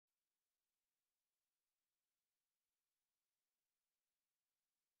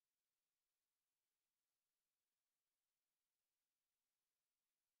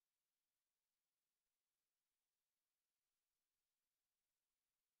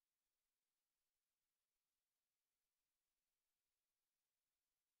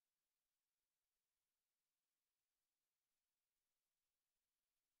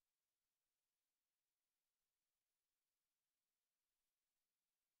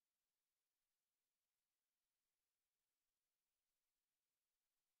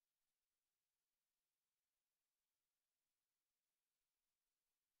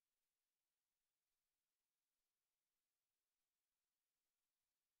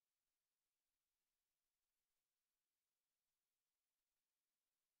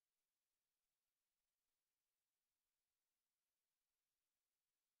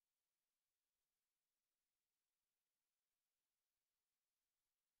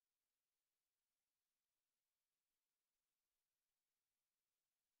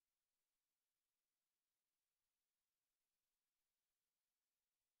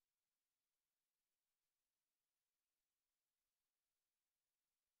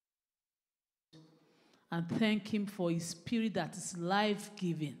and thank him for his spirit that is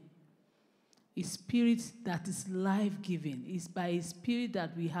life-giving. His spirit that is life-giving. It's by his spirit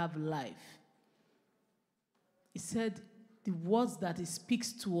that we have life. He said the words that he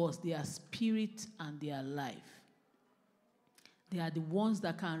speaks to us, they are spirit and they are life. They are the ones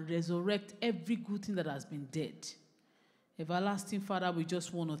that can resurrect every good thing that has been dead. Everlasting Father, we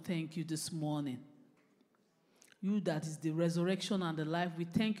just want to thank you this morning. You that is the resurrection and the life, we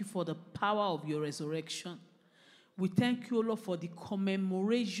thank you for the power of your resurrection. We thank you, Lord, for the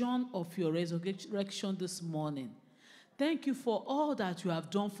commemoration of your resurrection this morning. Thank you for all that you have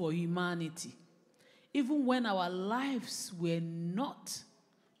done for humanity. Even when our lives were not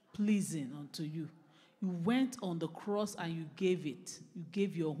pleasing unto you, you went on the cross and you gave it. You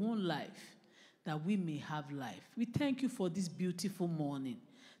gave your own life that we may have life. We thank you for this beautiful morning.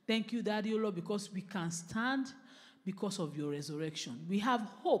 Thank you, Daddy, Lord, because we can stand because of your resurrection. We have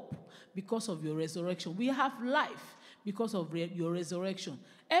hope because of your resurrection. We have life because of your resurrection.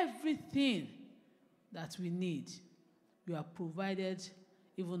 Everything that we need, you have provided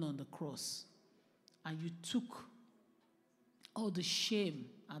even on the cross. And you took all the shame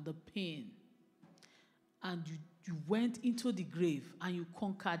and the pain, and you went into the grave and you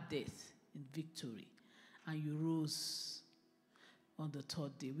conquered death in victory, and you rose on the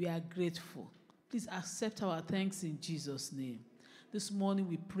third day. We are grateful. Please accept our thanks in Jesus' name. This morning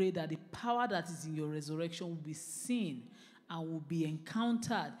we pray that the power that is in your resurrection will be seen and will be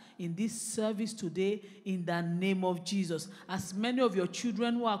encountered in this service today in the name of Jesus. As many of your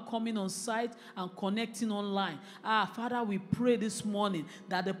children who are coming on site and connecting online, Father, we pray this morning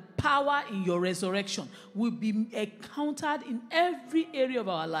that the power in your resurrection will be encountered in every area of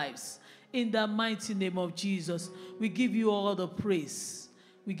our lives. In the mighty name of Jesus, we give you all the praise.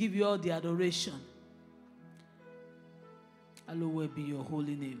 We give you all the adoration. Hallowed be your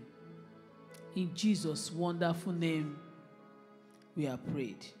holy name. In Jesus' wonderful name, we are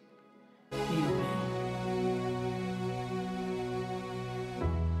prayed. Amen.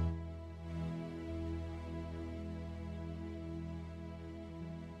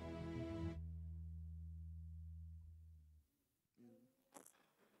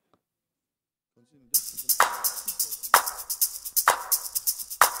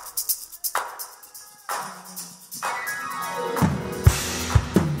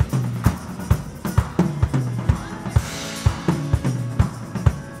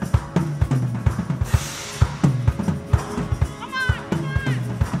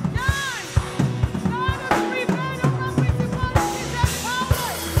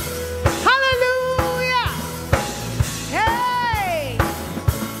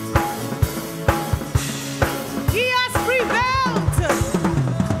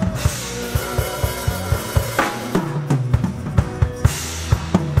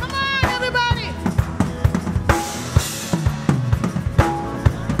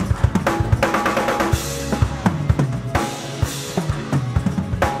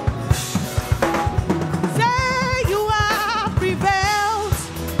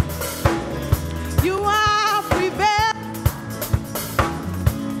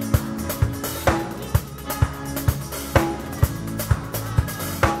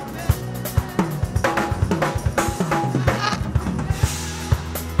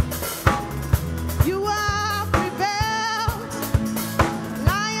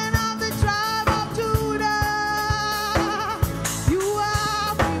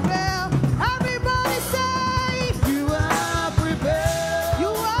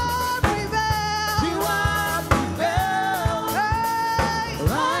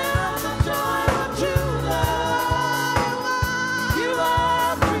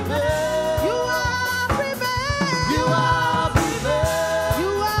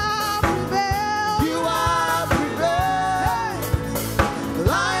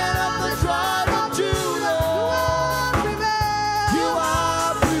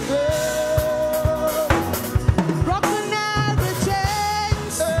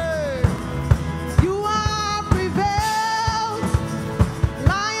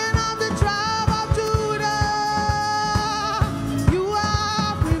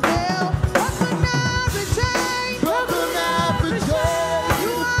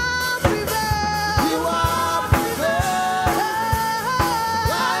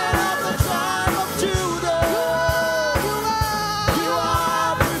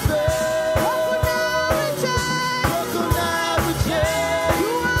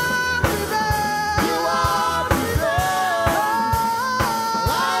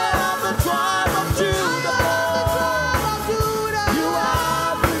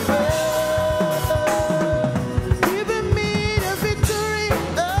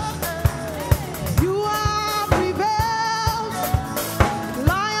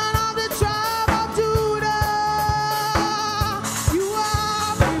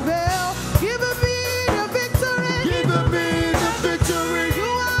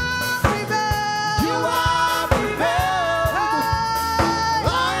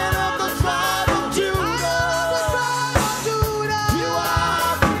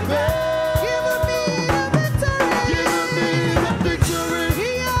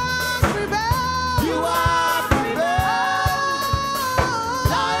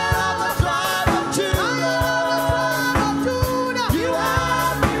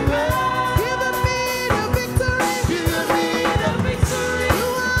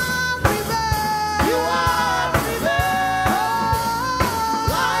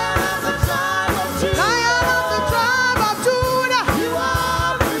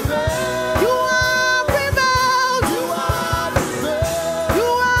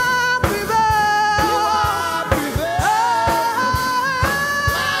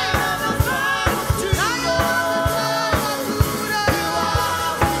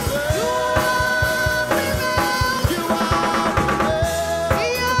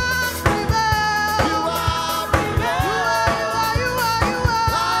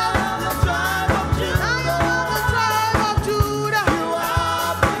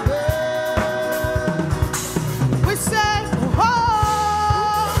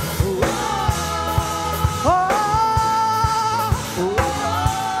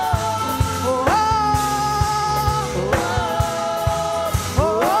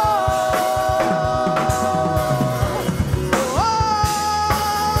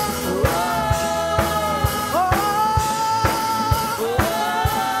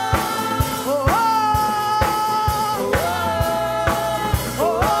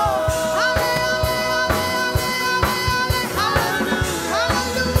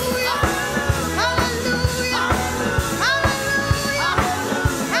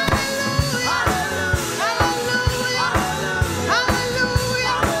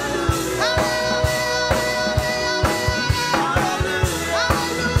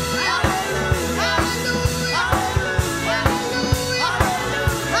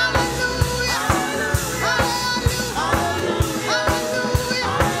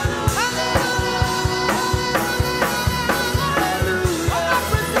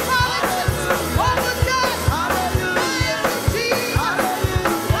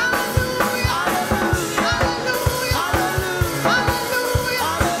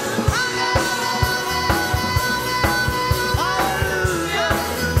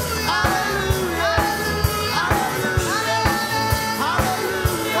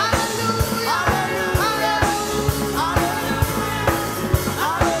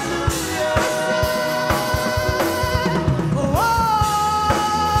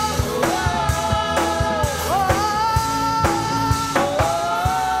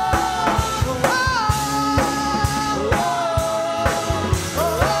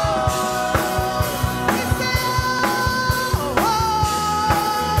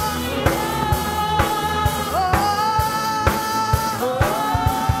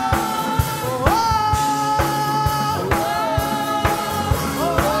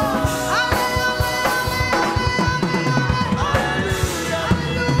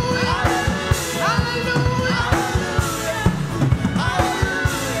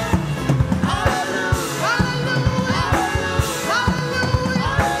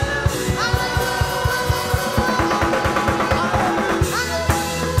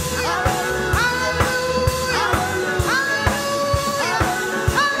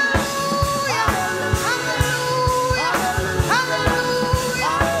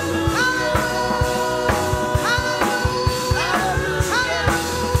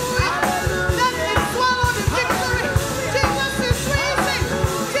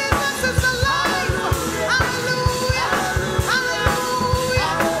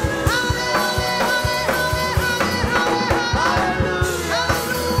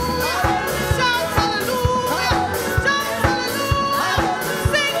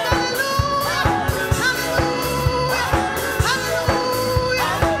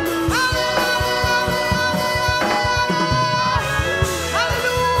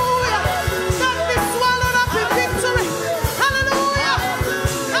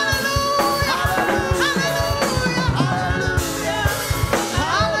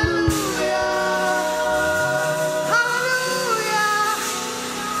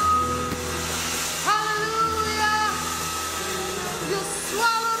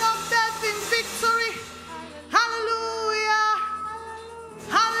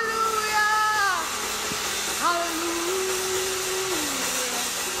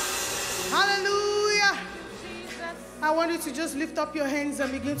 I want you to just lift up your hands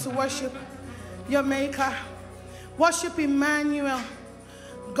and begin to worship your Maker. Worship Emmanuel,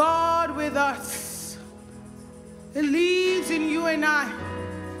 God with us. He lives in you and I.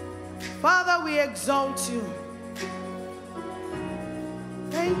 Father, we exalt you.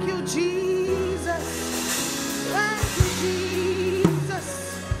 Thank you, Jesus. Thank you, Jesus.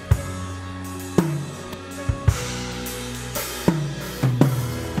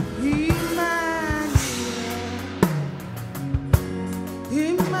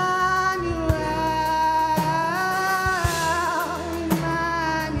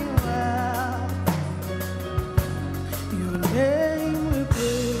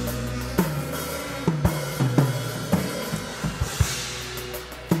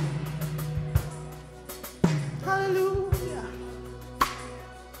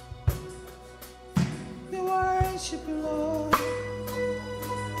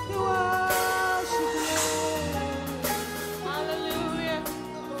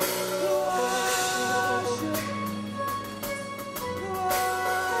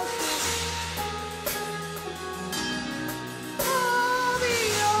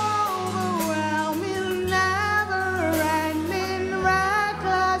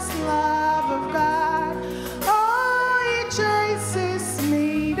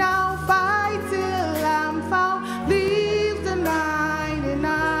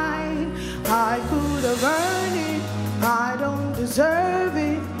 Deserve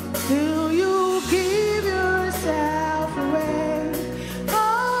it till you give yourself away.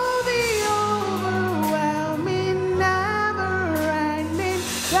 Oh, the overwhelming, never-ending,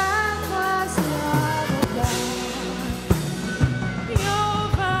 reckless love of God. The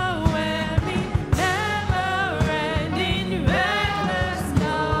overwhelming, never-ending, reckless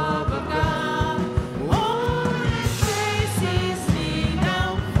love of God. Oh, it chases me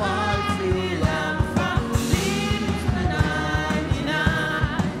down, fight till I'm found, leaves the 99.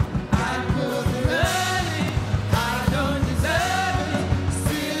 I could earn it, I don't deserve it,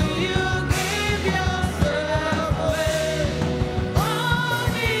 still you give yourself away. Oh,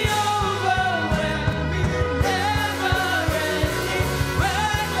 the overwhelming, never-ending,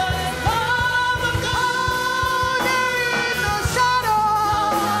 reckless love of God. There is no shadow,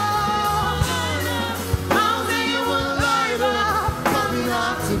 mountain you will climb up, coming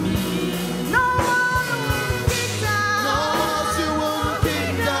after me. No one will kick down, no walls you won't kick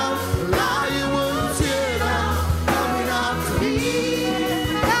down, lie you won't tear down, coming after me.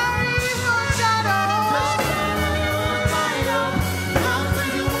 There is no shadow, mountain you won't climb up, mountain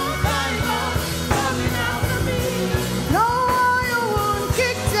you won't climb up, coming after me. No one you won't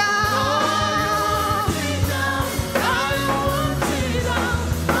kick down, lie you won't tear down,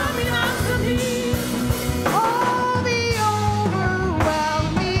 coming after me. Oh, the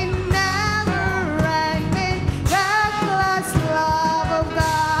overwhelming, never-ending, reckless love of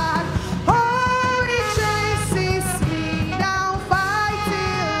God. Oh, it chases me down, fight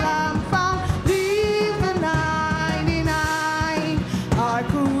till I'm found, leave the 99. I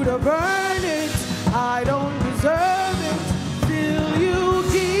could have earned it, I don't deserve it, till you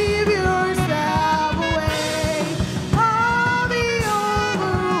give yourself away. Oh, the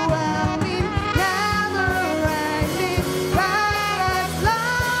overwhelming, never-ending, reckless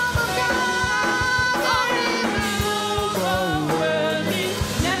love of God. Oh, the overwhelming,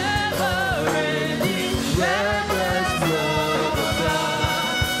 never-ending, reckless love of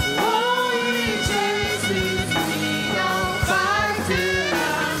God. Oh, it chases me down, fight till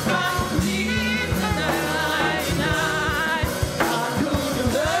I'm found,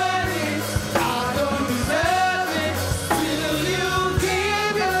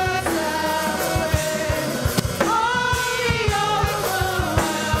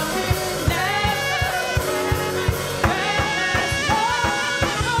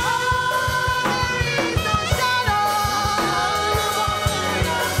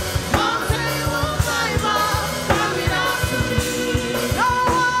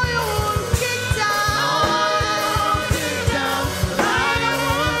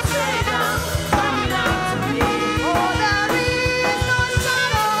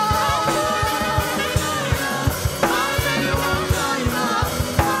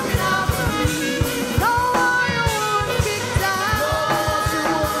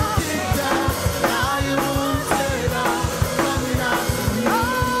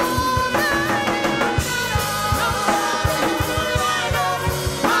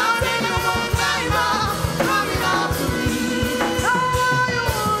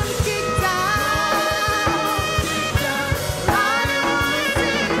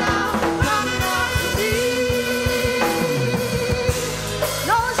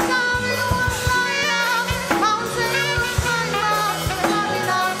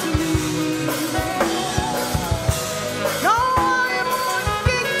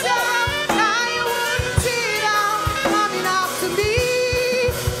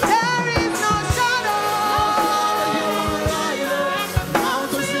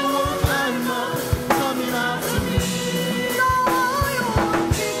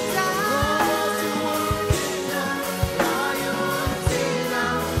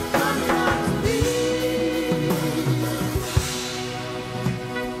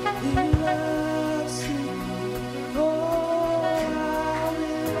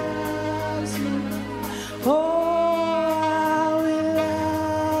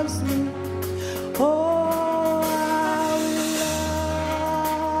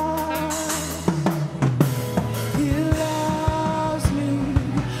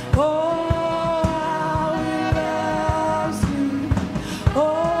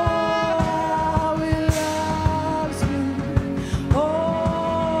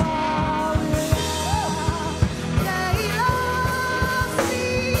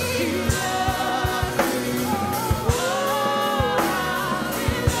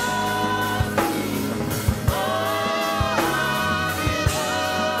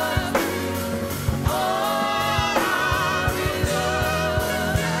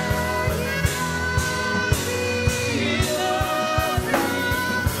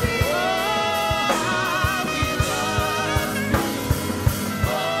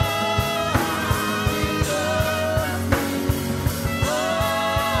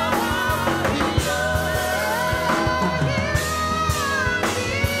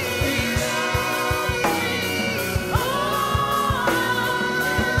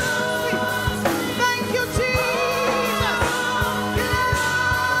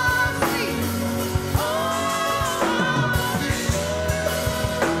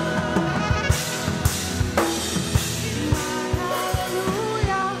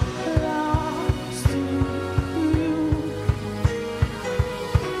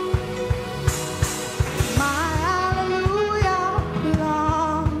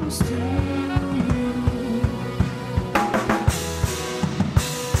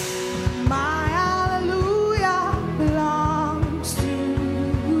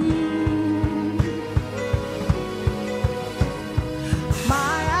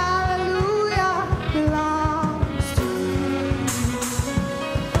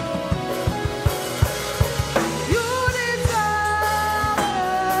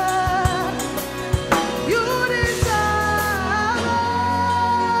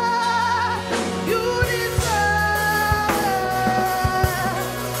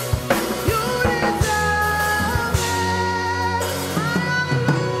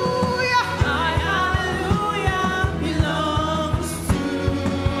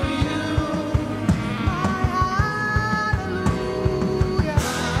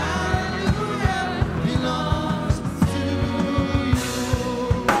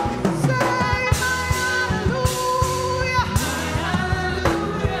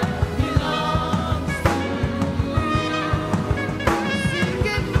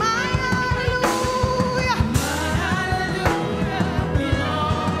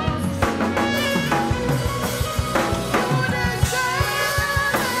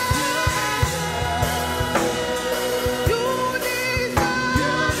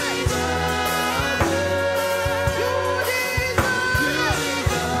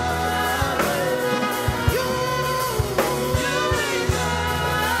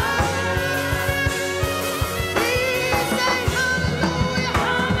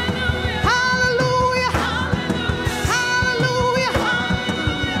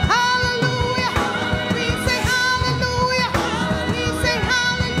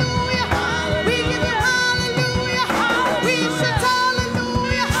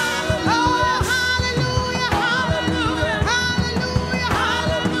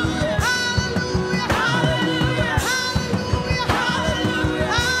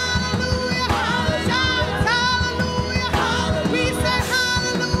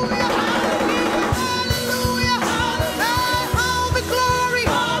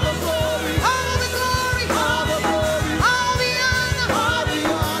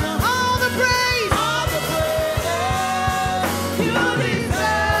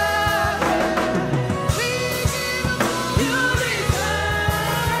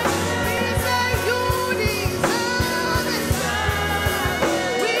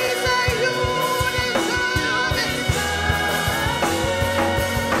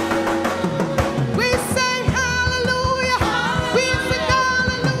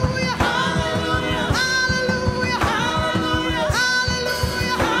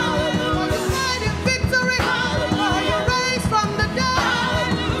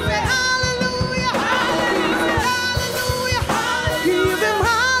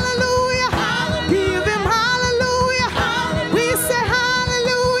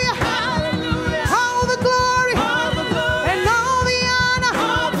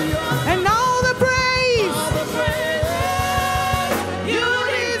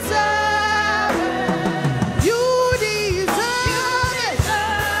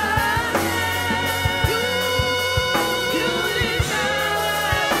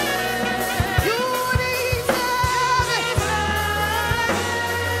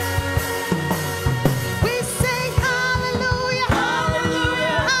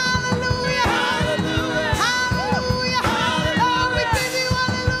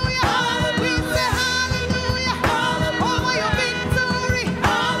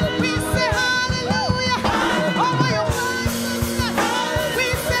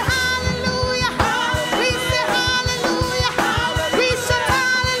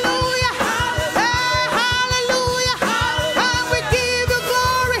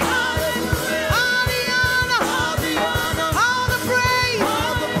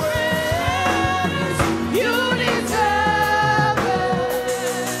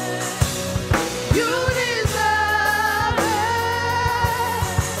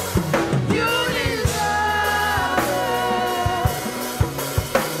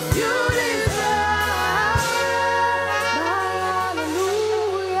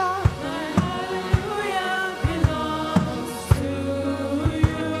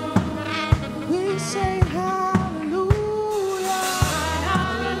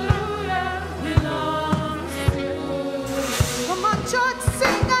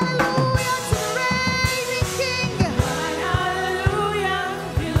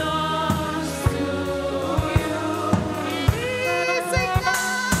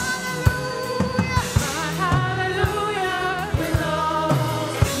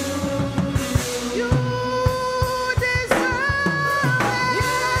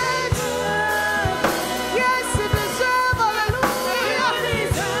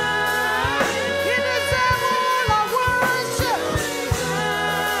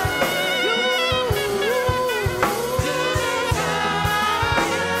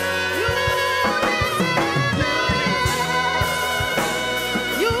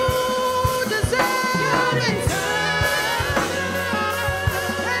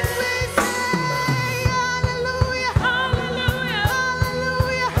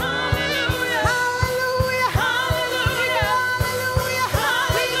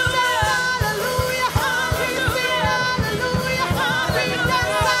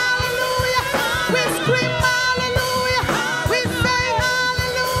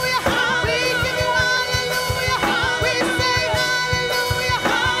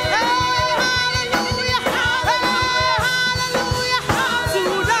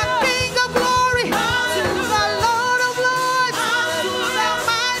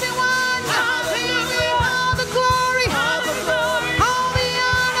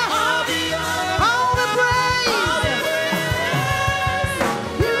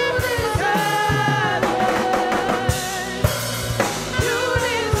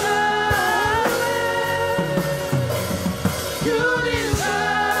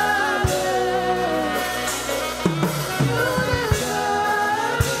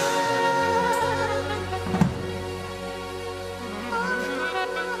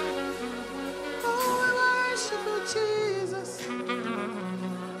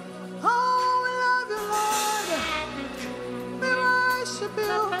 worship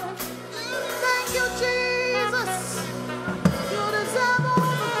you. Thank you, Jesus. You deserve all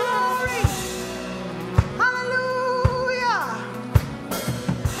the glory. Hallelujah.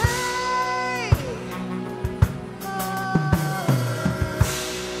 Hey.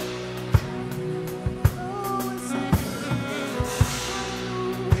 Oh, it's hallelujah.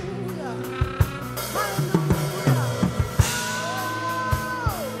 Hallelujah.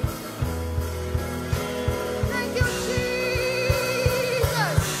 Thank you,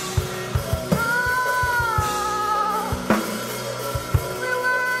 Jesus. Oh, we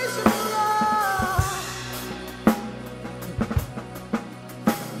worship you, Lord.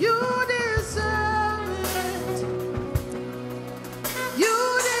 You deserve it. You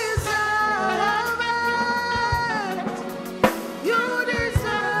deserve it. You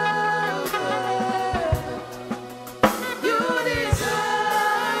deserve it. You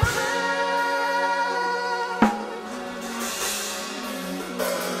deserve it.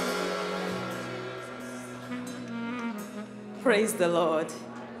 Praise the Lord.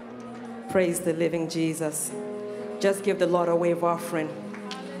 Praise the living Jesus. Just give the Lord a wave offering.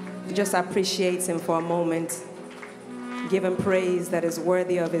 Just appreciate him for a moment. Give him praise that is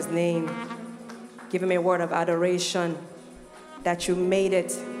worthy of his name. Give him a word of adoration that you made it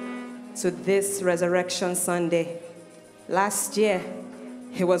to this Resurrection Sunday. Last year,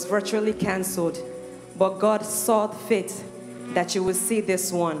 it was virtually canceled, but God saw fit that you would see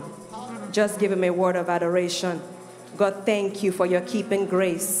this one. Just give him a word of adoration. God, thank you for your keeping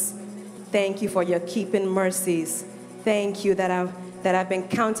grace. Thank you for your keeping mercies. Thank you that I've been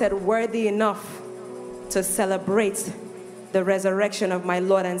counted worthy enough to celebrate the resurrection of my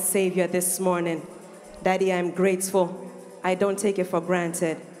Lord and Savior this morning. Daddy, I'm grateful. I don't take it for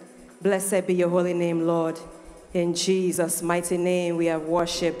granted. Blessed be your holy name, Lord. In Jesus' mighty name we have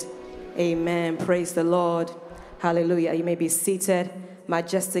worshipped. Amen. Praise the Lord. Hallelujah. You may be seated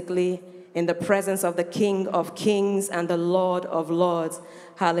majestically in the presence of the King of Kings and the Lord of Lords.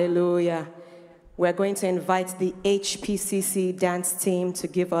 Hallelujah. We're going to invite the HPCC dance team to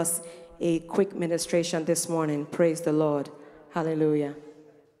give us a quick ministration this morning. Praise the Lord. Hallelujah.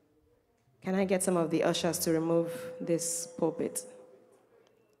 Can I get some of the ushers to remove this pulpit?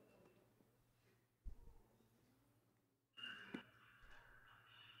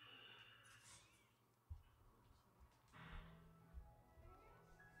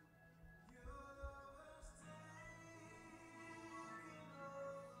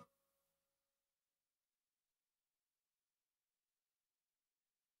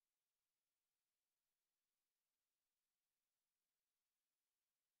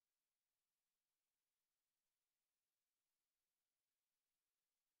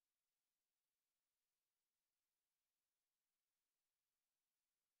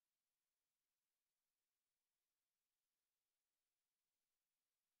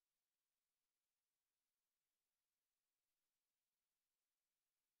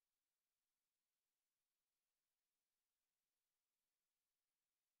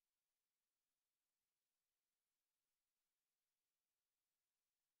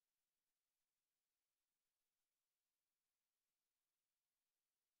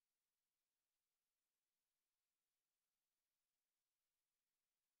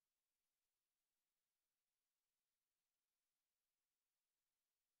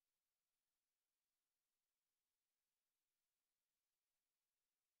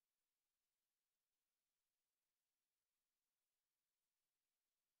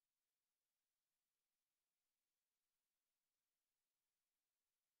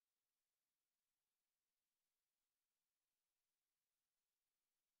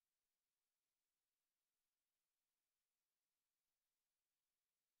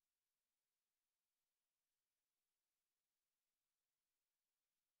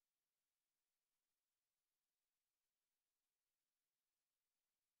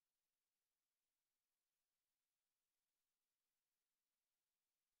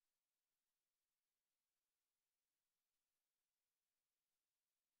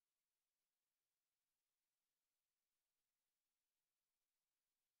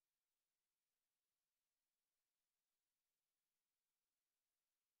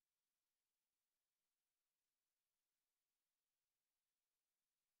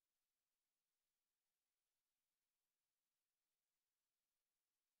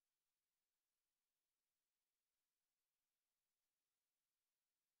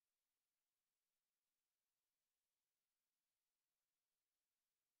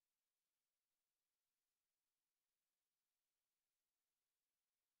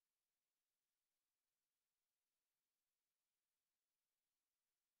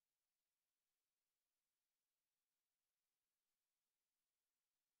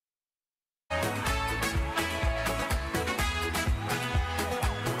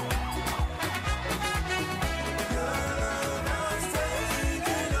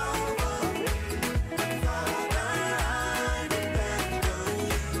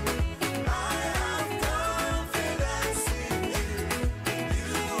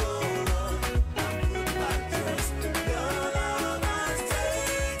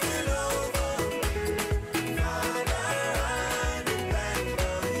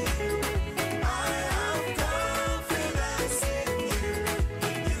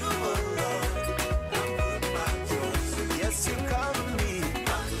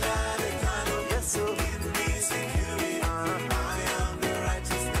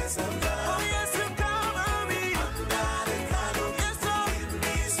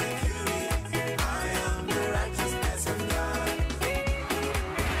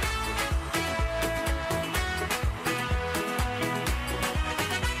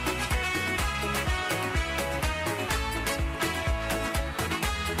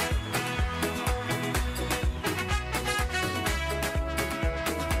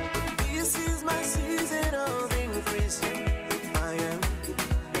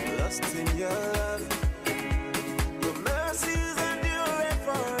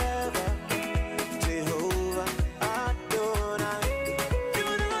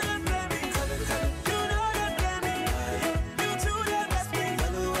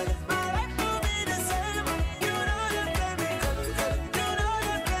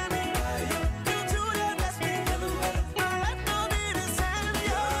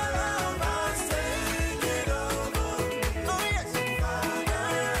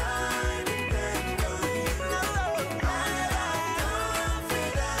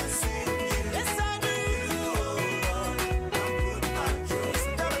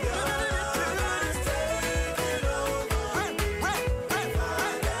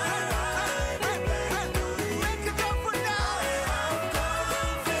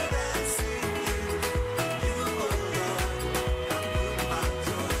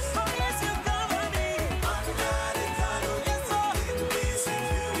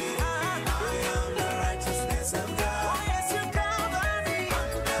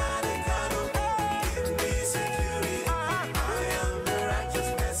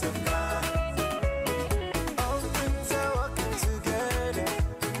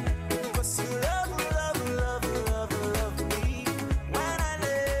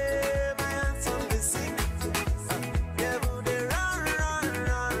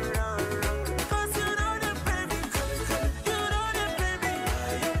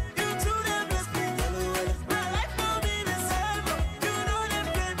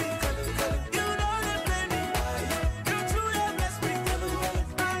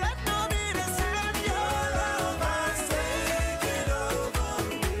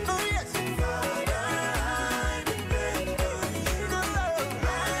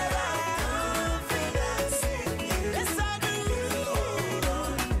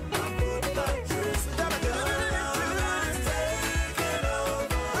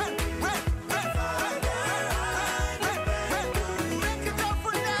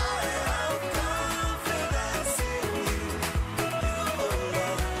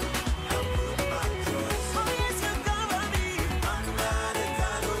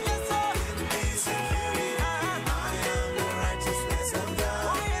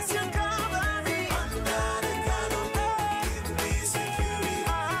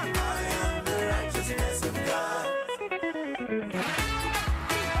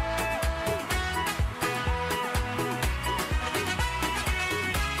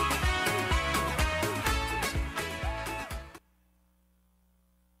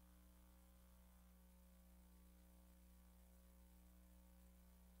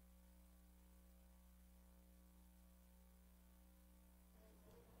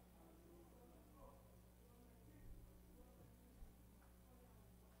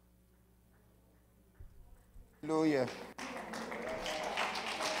 Hallelujah.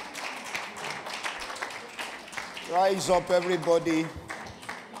 Rise up, everybody,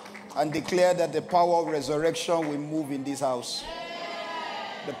 and declare that the power of resurrection will move in this house.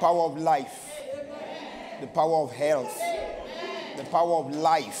 The power of life, the power of health, the power of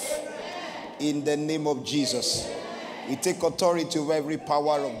life, in the name of Jesus. We take authority over every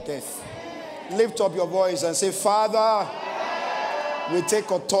power of death. Lift up your voice and say, Father, we take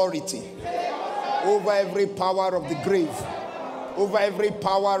authority over every power of the grave, over every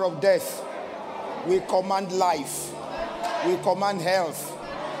power of death. We command life. We command health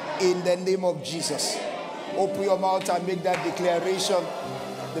in the name of Jesus. Open your mouth and make that declaration.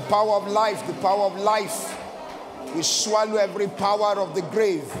 The power of life, the power of life. We swallow every power of the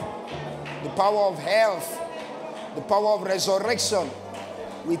grave, the power of health, the power of resurrection.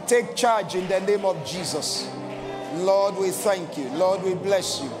 We take charge in the name of Jesus. Lord, we thank you. Lord, we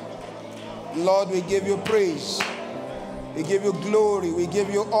bless you. Lord, we give you praise. We give you glory. We give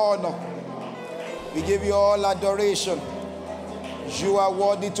you honor. We give you all adoration. You are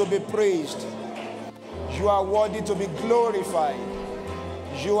worthy to be praised. You are worthy to be glorified.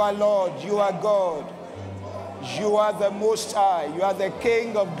 You are Lord. You are God. You are the Most High. You are the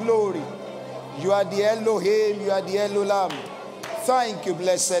King of glory. You are the Elohim. You are the Elolam. Thank you,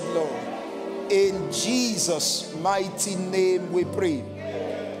 blessed Lord. In Jesus' mighty name we pray.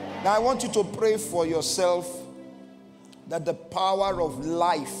 Now I want you to pray for yourself that the power of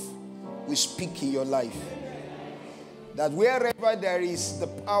life will speak in your life. That wherever there is the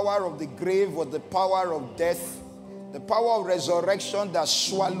power of the grave or the power of death, the power of resurrection that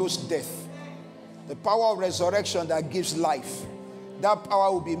swallows death, the power of resurrection that gives life, that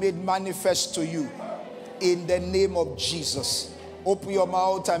power will be made manifest to you in the name of Jesus. Open your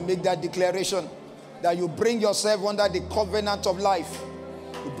mouth and make that declaration that you bring yourself under the covenant of life.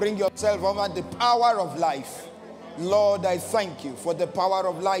 You bring yourself under the power of life. Lord, I thank you for the power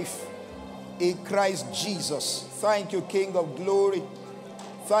of life in Christ Jesus. Thank you, King of glory.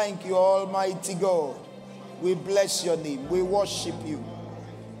 Thank you, Almighty God. We bless your name. We worship you.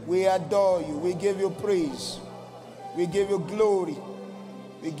 We adore you. We give you praise. We give you glory.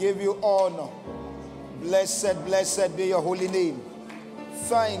 We give you honor. Blessed, blessed be your holy name.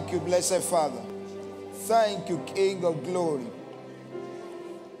 Thank you, blessed Father. Thank you, King of glory.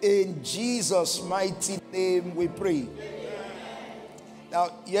 In Jesus' mighty name we pray.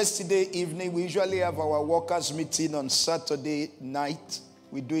 Now, yesterday evening, we usually have our workers' meeting on Saturday night.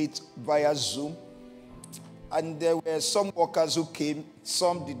 We do it via Zoom. And there were some workers who came.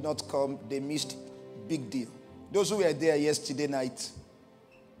 Some did not come. They missed. Big deal. Those who were there yesterday night,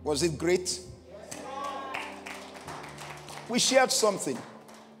 was it great? We shared something.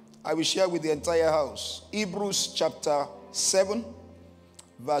 I will share with the entire house. Hebrews chapter 7,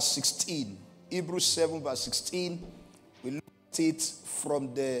 verse 16. Hebrews 7, verse 16. We look at it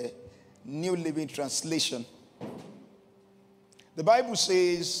from the New Living Translation. The Bible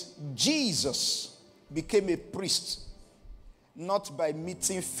says, Jesus became a priest, not by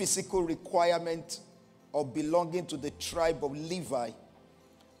meeting physical requirement of belonging to the tribe of Levi,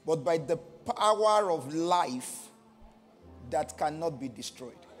 but by the power of life that cannot be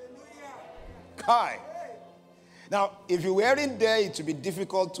destroyed. Kai. Now, if you weren't there, it would be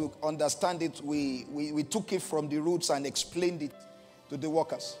difficult to understand it. We took it from the roots and explained it to the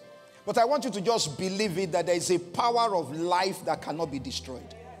workers. But I want you to just believe it, that there is a power of life that cannot be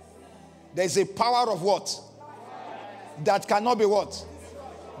destroyed. There is a power of what? That cannot be what?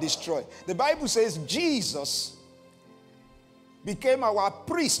 Destroyed. The Bible says Jesus became our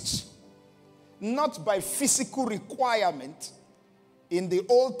priest, not by physical requirement in the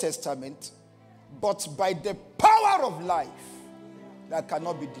Old Testament, but by the power of life that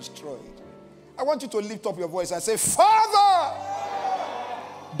cannot be destroyed. I want you to lift up your voice and say, Father,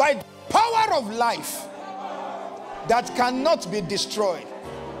 by the power of life that cannot be destroyed,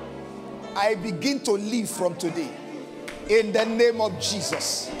 I begin to live from today. In the name of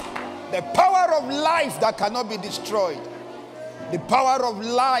Jesus. The power of life that cannot be destroyed. The power of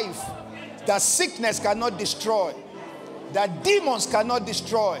life that sickness cannot destroy. That demons cannot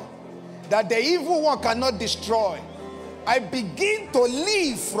destroy. That the evil one cannot destroy. I begin to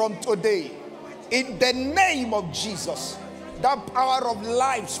live from today. In the name of Jesus. That power of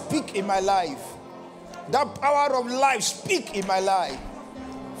life speak in my life. That power of life speak in my life.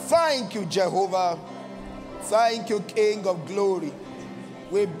 Thank you, Jehovah. Thank you, King of glory.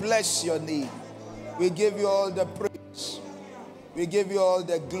 We bless your name. We give you all the praise. We give you all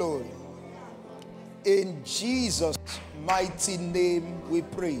the glory. In Jesus' mighty name we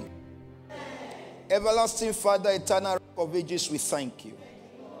pray. Everlasting Father, eternal rock of ages, we thank you.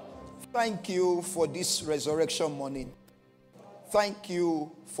 Thank you for this resurrection morning. Thank you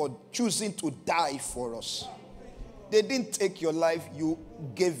for choosing to die for us. They didn't take your life, you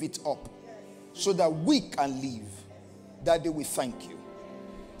gave it up so that we can live. Daddy, we thank you.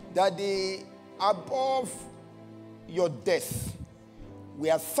 Daddy, above your death, we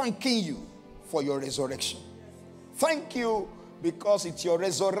are thanking you for your resurrection. Thank you because it's your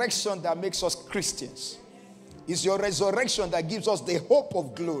resurrection that makes us Christians. It's your resurrection that gives us the hope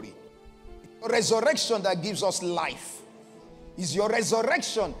of glory. It's your resurrection that gives us life. It's your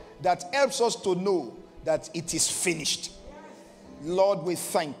resurrection that helps us to know that it is finished. Lord, we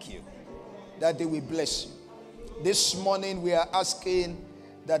thank you. Daddy, we bless you. This morning we are asking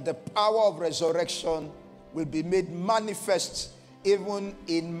that the power of resurrection will be made manifest even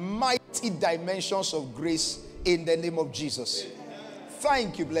in mighty dimensions of grace in the name of Jesus.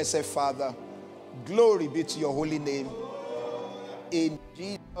 Thank you, blessed Father. Glory be to your holy name. In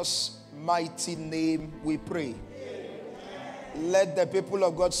Jesus' mighty name we pray. Let the people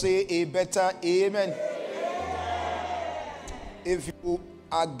of God say a better amen. If you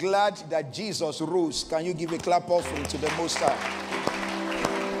are glad that Jesus rose, can you give a clap offering to the Most High?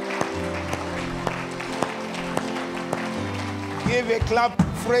 Give a clap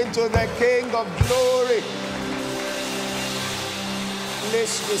offering to the King of Glory.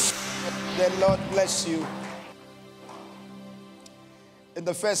 Bless this. The Lord bless you. In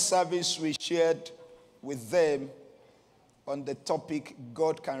the first service, we shared with them on the topic,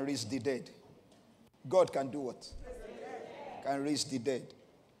 God can raise the dead. God can do what? Can raise the dead.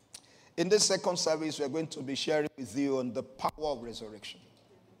 In the second service, we're going to be sharing with you on the power of resurrection.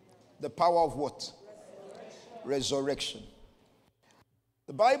 The power of what? Resurrection.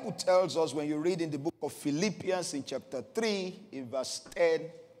 The Bible tells us, when you read in the book of Philippians in chapter 3, in verse 10,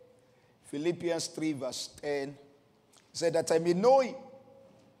 Philippians 3 verse 10, it said that I may know him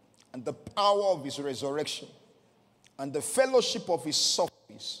and the power of his resurrection and the fellowship of his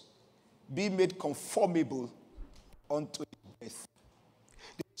sufferings, be made conformable unto his death.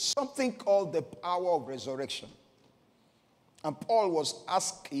 There's something called the power of resurrection. And Paul was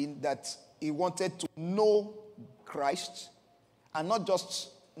asking that he wanted to know Christ, and not just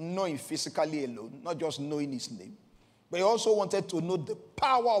know him physically alone, not just knowing his name, but he also wanted to know the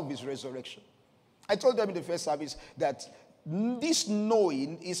power of his resurrection. I told them in the first service that this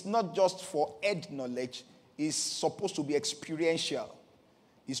knowing is not just for head knowledge, it's supposed to be experiential.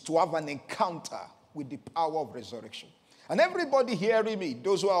 It's to have an encounter with the power of resurrection. And everybody hearing me,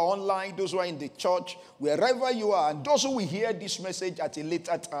 those who are online, those who are in the church, wherever you are, and those who will hear this message at a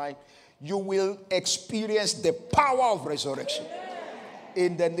later time, you will experience the power of resurrection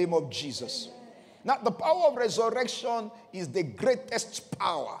in the name of Jesus. Now, the power of resurrection is the greatest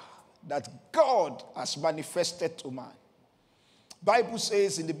power that God has manifested to man. Bible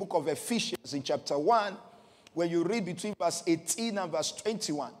says in the book of Ephesians in chapter 1, when you read between verse 18 and verse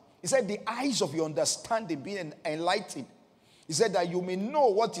 21, he said, the eyes of your understanding being enlightened. He said that you may know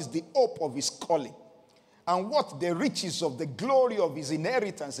what is the hope of his calling, and what the riches of the glory of his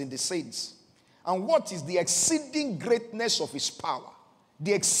inheritance in the saints, and what is the exceeding greatness of his power.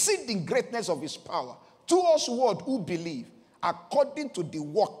 The exceeding greatness of his power to us who believe, according to the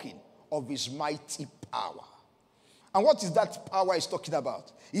working of his mighty power. And what is that power he's talking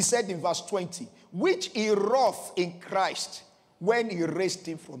about? He said in verse 20, which he wrought in Christ when he raised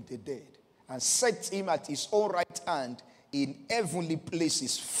him from the dead and set him at his own right hand in heavenly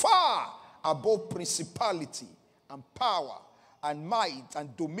places, far above principality and power and might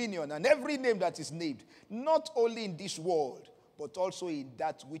and dominion and every name that is named, not only in this world, but also in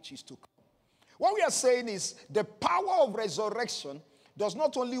that which is to come. What we are saying is the power of resurrection does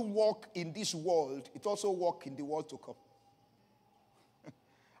not only work in this world, it also works in the world to come.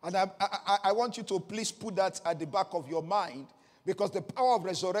 And I want you to please put that at the back of your mind, because the power of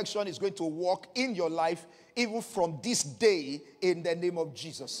resurrection is going to work in your life even from this day in the name of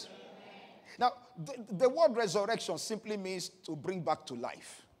Jesus. Now, the word resurrection simply means to bring back to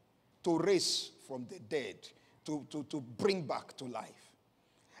life, to raise from the dead, to bring back to life.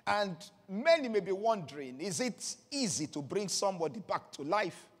 And many may be wondering, is it easy to bring somebody back to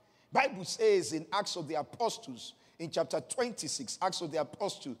life? Bible says in Acts of the Apostles, in chapter 26, Acts of the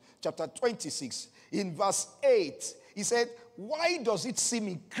Apostles, chapter 26, in verse 8, he said, why does it seem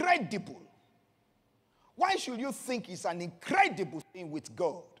incredible? Why should you think it's an incredible thing with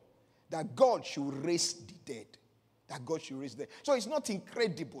God that God should raise the dead? That God should raise the dead. So it's not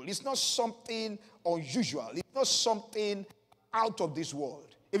incredible. It's not something unusual. It's not something out of this world.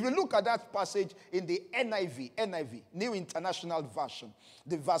 If you look at that passage in the NIV, New International Version,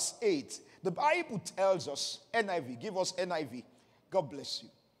 the verse 8, the Bible tells us, NIV, give us NIV. God bless you.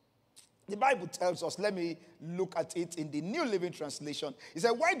 The Bible tells us, let me look at it in the New Living Translation. It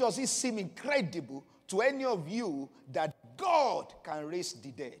said, why does it seem incredible to any of you that God can raise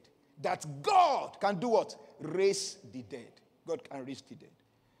the dead? That God can do what? Raise the dead. God can raise the dead.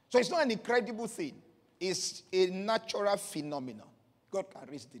 So it's not an incredible thing. It's a natural phenomenon. God can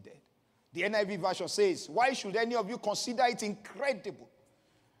raise the dead. The NIV version says, why should any of you consider it incredible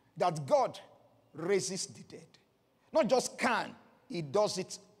that God raises the dead? Not just can, he does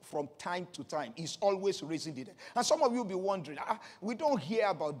it from time to time. He's always raising the dead. And some of you will be wondering, we don't hear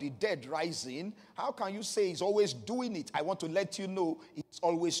about the dead rising. How can you say he's always doing it? I want to let you know he's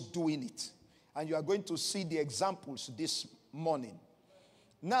always doing it. And you are going to see the examples this morning.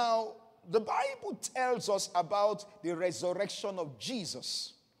 Now, the Bible tells us about the resurrection of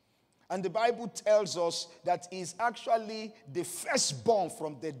Jesus. And the Bible tells us that he's actually the firstborn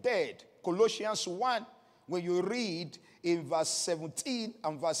from the dead. Colossians 1, when you read in verse 17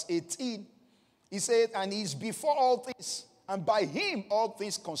 and verse 18, he said, and he is before all things, and by him all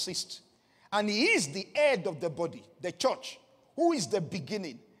things consist. And he is the head of the body, the church, who is the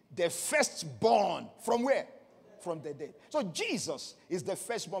beginning, the firstborn. From where? From the dead. So Jesus is the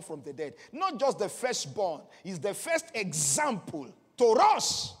firstborn from the dead. Not just the firstborn, he's the first example to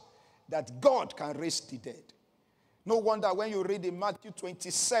us that God can raise the dead. No wonder when you read in Matthew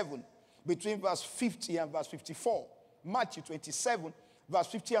 27, between verse 50 and verse 54, Matthew 27, verse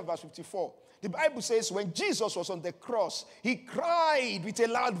 50 and verse 54, the Bible says when Jesus was on the cross, he cried with a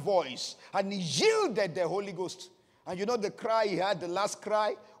loud voice and he yielded the Holy Ghost. And you know the cry he had, the last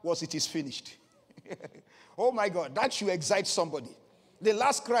cry was, it is finished. Oh my God, that should excite somebody. The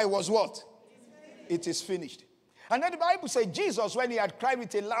last cry was what? It is finished. And then the Bible says Jesus, when he had cried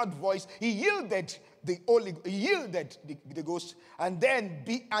with a loud voice, he yielded the Ghost, and then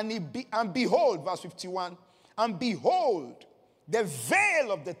behold, verse 51, and behold, the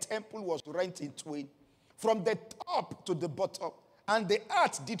veil of the temple was rent in twain, from the top to the bottom, and the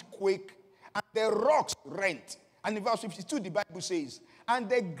earth did quake, and the rocks rent. And in verse 52, the Bible says, and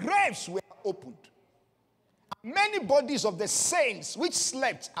the graves were opened. Many bodies of the saints which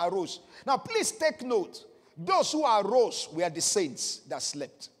slept arose. Now, please take note. Those who arose were the saints that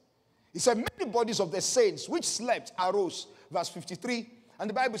slept. He said, many bodies of the saints which slept arose. Verse 53. And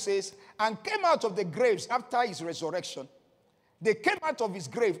the Bible says, and came out of the graves after his resurrection. They came out of his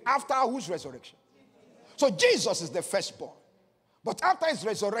grave after whose resurrection? So Jesus is the firstborn. But after his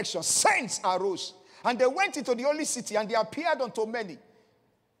resurrection, saints arose. And they went into the holy city and they appeared unto many.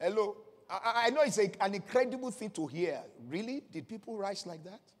 Hello. I know it's an incredible thing to hear. Really? Did people rise like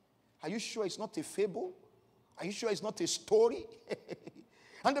that? Are you sure it's not a fable? Are you sure it's not a story?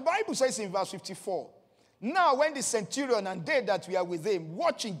 And the Bible says in verse 54, now when the centurion and they that were with him,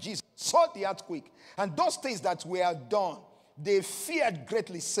 watching Jesus, saw the earthquake, and those things that were done, they feared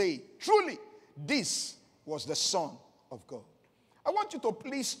greatly, saying, truly, this was the Son of God. I want you to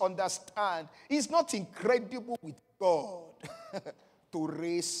please understand, it's not incredible with God to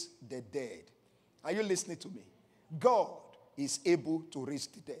raise the dead. Are you listening to me? God is able to raise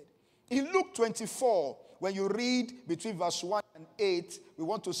the dead. In Luke 24, when you read between verse 1 and 8, we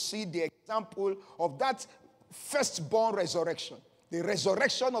want to see the example of that firstborn resurrection. The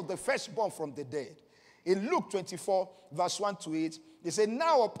resurrection of the firstborn from the dead. In Luke 24, verse 1 to 8, they say,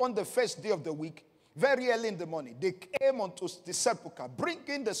 now upon the first day of the week, very early in the morning, they came unto the sepulchre,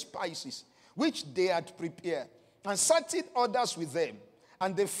 bringing the spices which they had prepared, and certain others with them.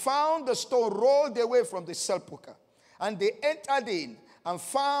 And they found the stone rolled away from the sepulchre. And they entered in and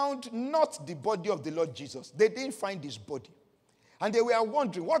found not the body of the Lord Jesus. They didn't find his body. And they were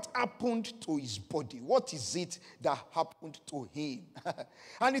wondering, what happened to his body? What is it that happened to him?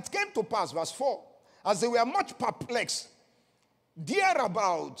 And it came to pass, verse 4, as they were much perplexed,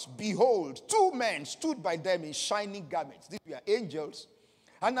 thereabouts, behold, 2 men stood by them in shining garments. These were angels.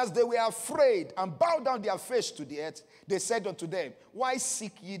 And as they were afraid and bowed down their face to the earth, they said unto them, why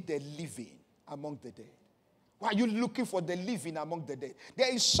seek ye the living among the dead? Why are you looking for the living among the dead?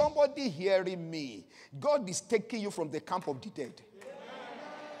 There is somebody hearing me. God is taking you from the camp of the dead.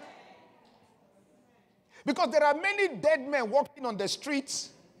 Because there are many dead men walking on the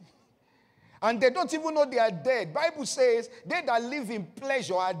streets, and they don't even know they are dead. Bible says, they that live in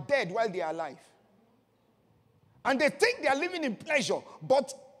pleasure are dead while they are alive. And they think they are living in pleasure,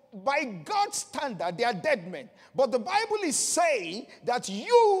 but by God's standard, they are dead men. But the Bible is saying that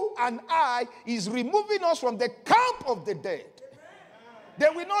you and I is removing us from the camp of the dead. They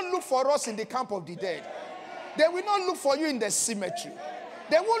will not look for us in the camp of the dead. They will not look for you in the cemetery.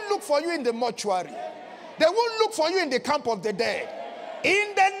 They won't look for you in the mortuary. They won't look for you in the camp of the dead.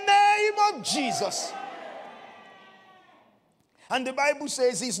 In the name of Jesus. And the Bible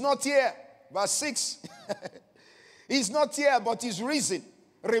says he's not here. Verse 6. He's not here, but he's risen.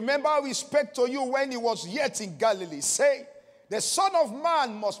 Remember, we spoke to you when he was yet in Galilee, saying, the Son of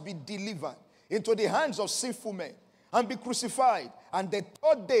Man must be delivered into the hands of sinful men and be crucified, and the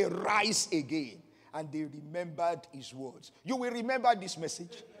third day rise again. And they remembered his words. You will remember this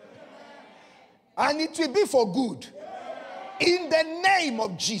message. And it will be for good. In the name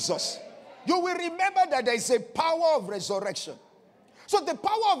of Jesus. You will remember that there is a power of resurrection. So the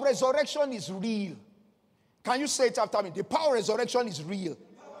power of resurrection is real. Can you say it after me? The power of resurrection is real.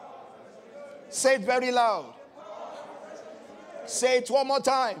 Say it very loud. Say it one more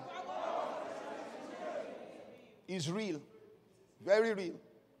time. It's real. Very real.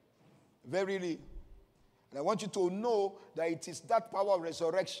 Very real. And I want you to know that it is that power of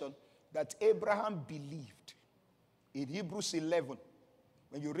resurrection that Abraham believed. In Hebrews 11,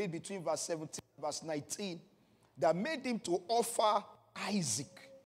 when you read between verse 17 and verse 19, that made him to offer Isaac